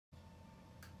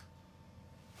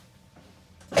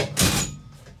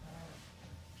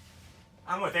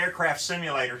I'm with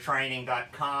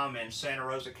aircraftsimulatortraining.com in Santa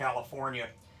Rosa, California.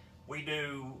 We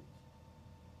do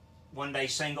one-day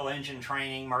single engine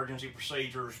training, emergency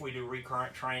procedures, we do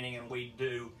recurrent training, and we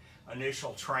do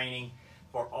initial training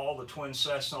for all the twin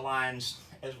Cessna lines,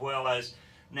 as well as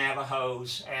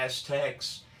Navajos,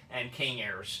 Aztecs, and King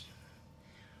Airs.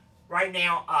 Right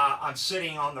now, I'm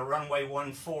sitting on the runway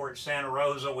 14 at Santa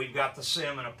Rosa. We've got the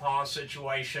sim in a pause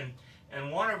situation, and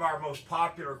one of our most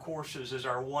popular courses is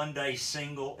our one-day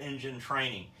single engine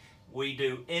training. We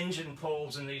do engine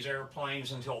pulls in these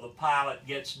airplanes until the pilot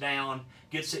gets it down,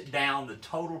 the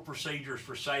total procedures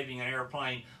for saving an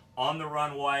airplane on the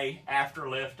runway, after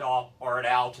liftoff, or at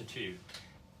altitude.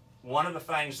 One of the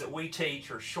things that we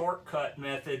teach are shortcut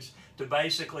methods to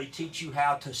basically teach you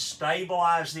how to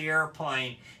stabilize the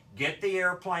airplane, get the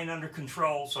airplane under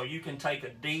control so you can take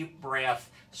a deep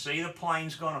breath, see the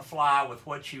plane's going to fly with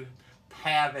what you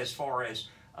have as far as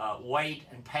weight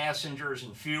and passengers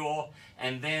and fuel,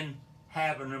 and then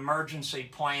have an emergency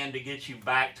plan to get you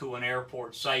back to an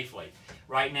airport safely.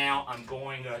 Right now I'm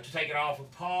going to take it off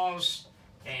of pause,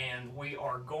 and we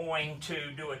are going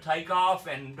to do a takeoff,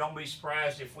 and don't be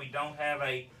surprised if we don't have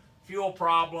a fuel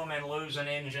problem and lose an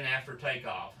engine after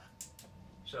takeoff.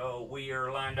 So we are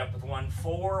lined up with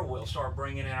 14. We'll start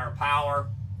bringing in our power.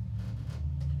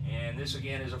 And this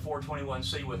again is a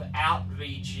 421C without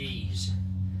VGs.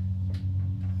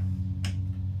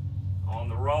 On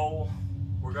the roll,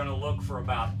 we're going to look for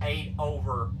about 8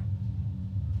 over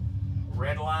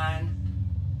red line.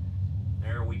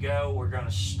 There we go. We're going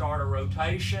to start a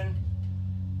rotation.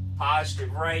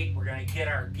 Positive rate. We're going to get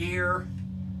our gear.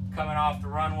 Coming off the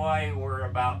runway, we're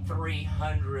about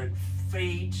 300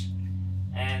 feet.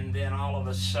 And then all of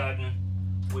a sudden,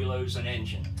 we lose an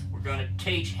engine. We're going to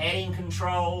teach heading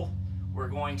control. We're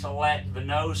going to let the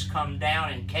nose come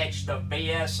down and catch the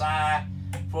VSI,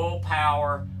 full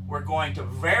power. We're going to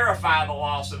verify the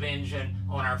loss of engine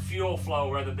on our fuel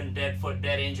flow rather than dead foot,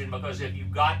 dead engine, because if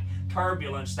you've got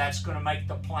turbulence, that's going to make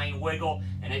the plane wiggle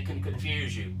and it can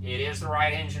confuse you. It is the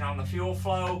right engine on the fuel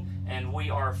flow, and we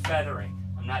are feathering.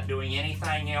 I'm not doing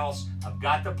anything else. I've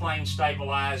got the plane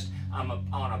stabilized. I'm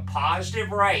on a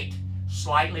positive rate,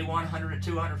 slightly 100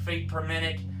 to 200 feet per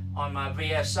minute on my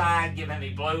VSI, giving me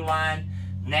blue line.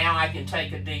 Now I can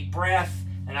take a deep breath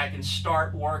and I can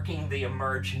start working the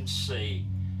emergency.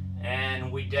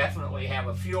 And we definitely have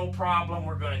a fuel problem.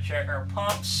 We're going to check our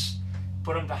pumps,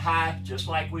 put them to high, just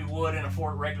like we would in a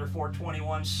regular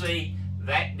 421C.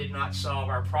 That did not solve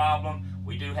our problem.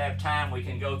 We do have time. We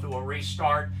can go through a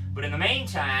restart. But in the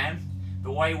meantime,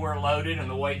 the way we're loaded and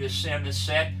the way this sim is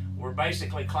set, we're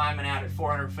basically climbing out at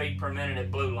 400 feet per minute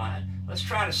at blue line. Let's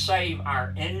try to save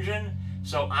our engine.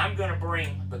 So I'm going to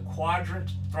bring the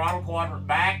throttle quadrant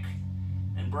back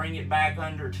and bring it back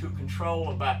under to control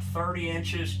about 30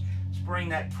 inches. Let's bring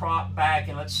that prop back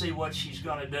and let's see what she's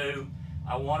going to do.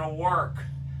 I want to work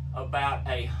about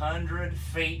 100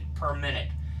 feet per minute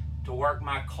to work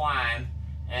my climb.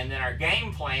 And then our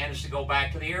game plan is to go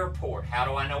back to the airport. How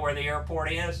do I know where the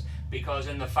airport is? Because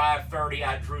in the 530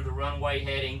 I drew the runway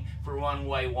heading for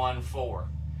runway 14.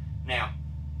 Now,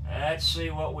 let's see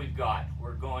what we've got.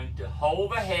 We're going to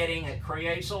hold the heading. It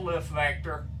creates a lift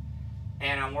vector,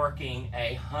 and I'm working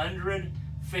 100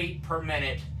 feet per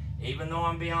minute. Even though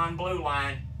I'm beyond blue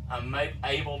line, I'm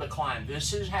able to climb.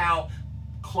 This is how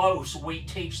close we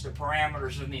teach the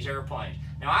parameters in these airplanes.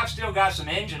 Now, I've still got some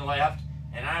engine left,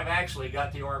 and I've actually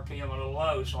got the RPM a little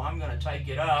low, so I'm going to take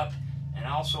it up, and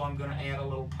also I'm going to add a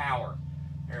little power.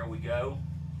 There we go.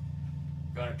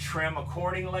 Going to trim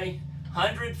accordingly.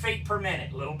 100 feet per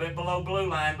minute, a little bit below blue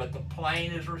line, but the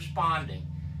plane is responding.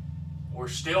 We're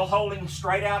still holding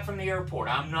straight out from the airport.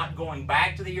 I'm not going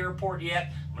back to the airport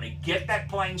yet. I'm going to get that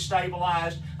plane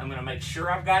stabilized. I'm going to make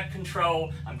sure I've got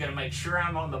control. I'm going to make sure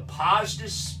I'm on the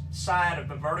positive side of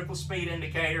the vertical speed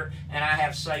indicator and I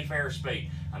have safe airspeed.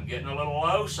 I'm getting a little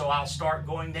low, so I'll start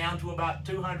going down to about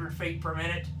 200 feet per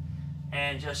minute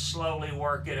and just slowly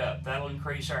work it up. That'll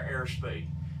increase our airspeed.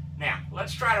 Now,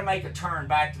 let's try to make a turn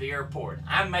back to the airport.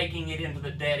 I'm making it into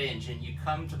the dead engine. You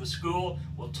come to the school,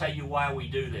 we'll tell you why we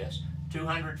do this.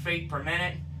 200 feet per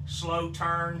minute, slow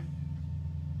turn.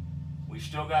 We've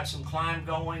still got some climb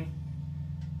going.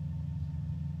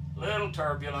 Little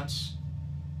turbulence.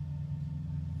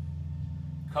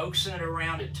 Coaxing it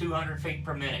around at 200 feet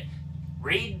per minute.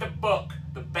 Read the book.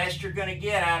 The best you're going to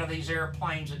get out of these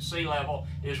airplanes at sea level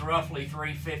is roughly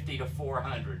 350 to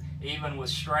 400, even with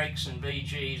strakes and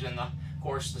VGs, and of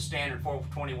course the standard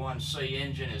 421C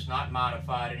engine is not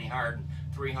modified any higher than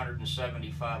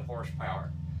 375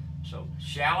 horsepower. So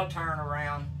shallow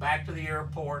turnaround, back to the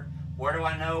airport. Where do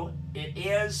I know it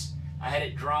is? I had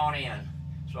it drawn in.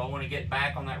 So I want to get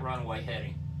back on that runway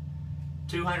heading.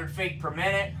 200 feet per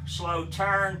minute, slow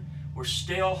turn. We're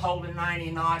still holding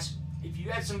 90 knots. If you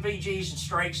had some VGs and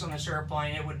strakes on this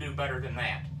airplane, it would do better than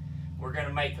that. We're going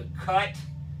to make a cut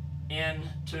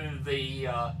into the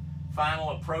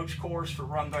final approach course for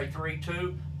runway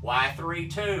 32. Why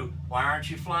 32? Why aren't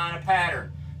you flying a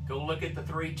pattern? Go look at the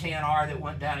 310R that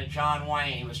went down at John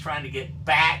Wayne. He was trying to get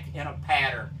back in a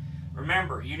pattern.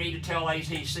 Remember, you need to tell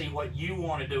ATC what you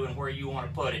want to do and where you want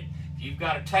to put it. If you've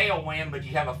got a tailwind, but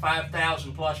you have a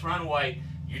 5,000 plus runway,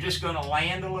 you're just going to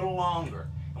land a little longer.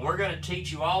 And we're going to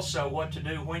teach you also what to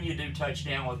do when you do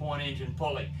touchdown with one engine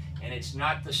pulley. And it's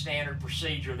not the standard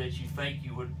procedure that you think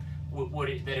you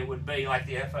that it would be, like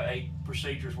the FAA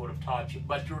procedures would have taught you.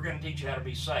 But we're going to teach you how to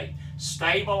be safe.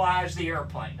 Stabilize the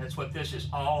airplane. That's what this is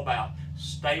all about.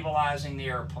 Stabilizing the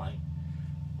airplane.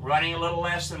 Running a little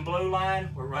less than blue line.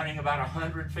 We're running about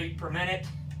 100 feet per minute.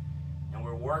 And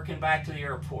we're working back to the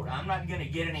airport. I'm not going to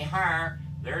get any higher.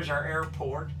 There's our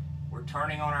airport. We're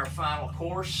turning on our final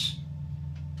course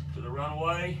to the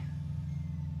runway.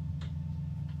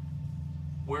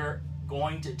 We're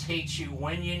going to teach you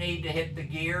when you need to hit the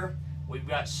gear. We've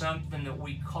got something that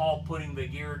we call putting the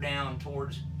gear down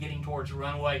getting towards the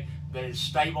runway that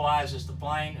stabilizes the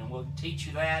plane, and we'll teach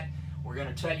you that. We're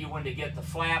going to tell you when to get the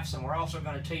flaps, and we're also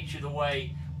going to teach you the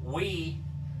way we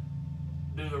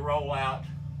do the rollout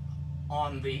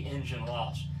on the engine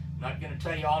loss. I'm not going to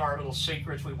tell you all our little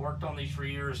secrets. We've worked on these for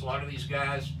years. A lot of these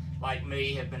guys, like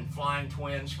me, have been flying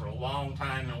twins for a long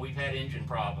time, and we've had engine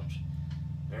problems.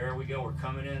 There we go. We're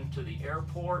coming into the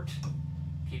airport,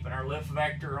 keeping our lift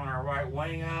vector on our right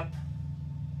wing up.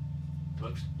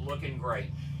 Looking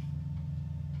great.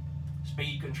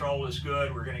 Speed control is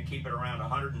good. We're going to keep it around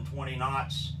 120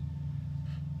 knots.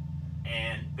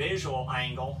 And visual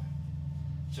angle,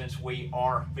 since we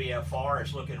are VFR,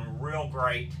 is looking real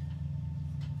great.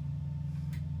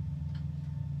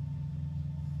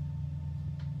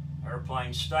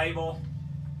 Airplane stable.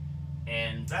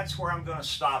 And that's where I'm going to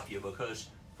stop you, because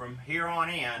from here on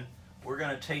in, we're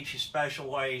going to teach you special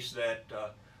ways that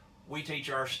we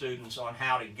teach our students on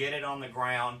how to get it on the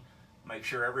ground, make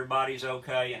sure everybody's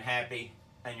okay and happy,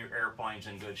 and your airplane's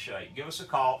in good shape. Give us a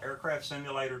call,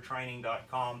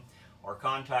 aircraftsimulatortraining.com, or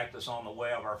contact us on the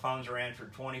web. Our phones are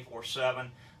answered 24/7.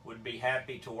 We'd be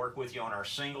happy to work with you on our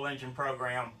single engine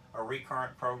program, a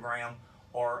recurrent program,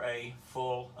 or a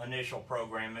full initial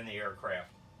program in the aircraft.